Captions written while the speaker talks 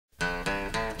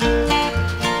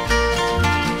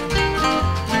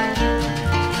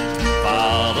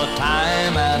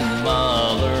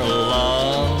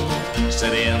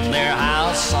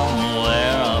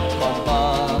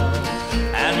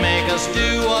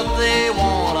what they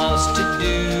want us to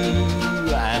do.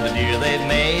 And dear, they've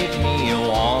made me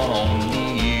want only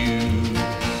you.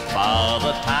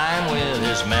 Father Time with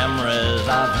his memories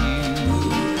I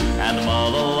view, and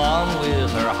Mother Love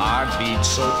with her heartbeat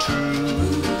so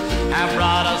true, have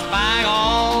brought us back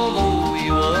although we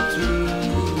were through,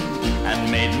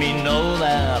 and made me know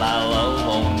that I love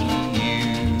only you.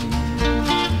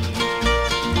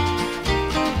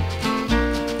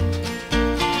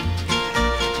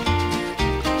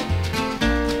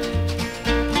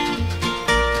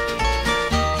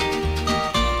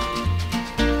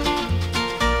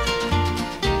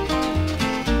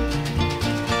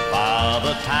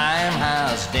 Father Time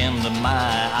has dimmed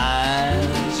my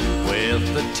eyes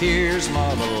with the tears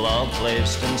Mother Love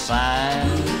placed inside.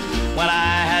 When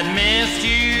I had missed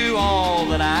you all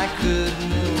that I could,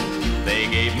 they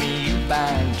gave me you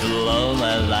back to love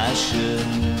as I should.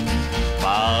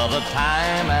 Father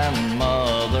Time and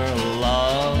Mother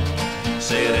Love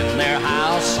sit in their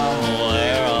house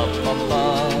somewhere up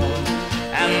above,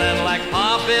 and then like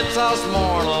puppets us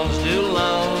mortal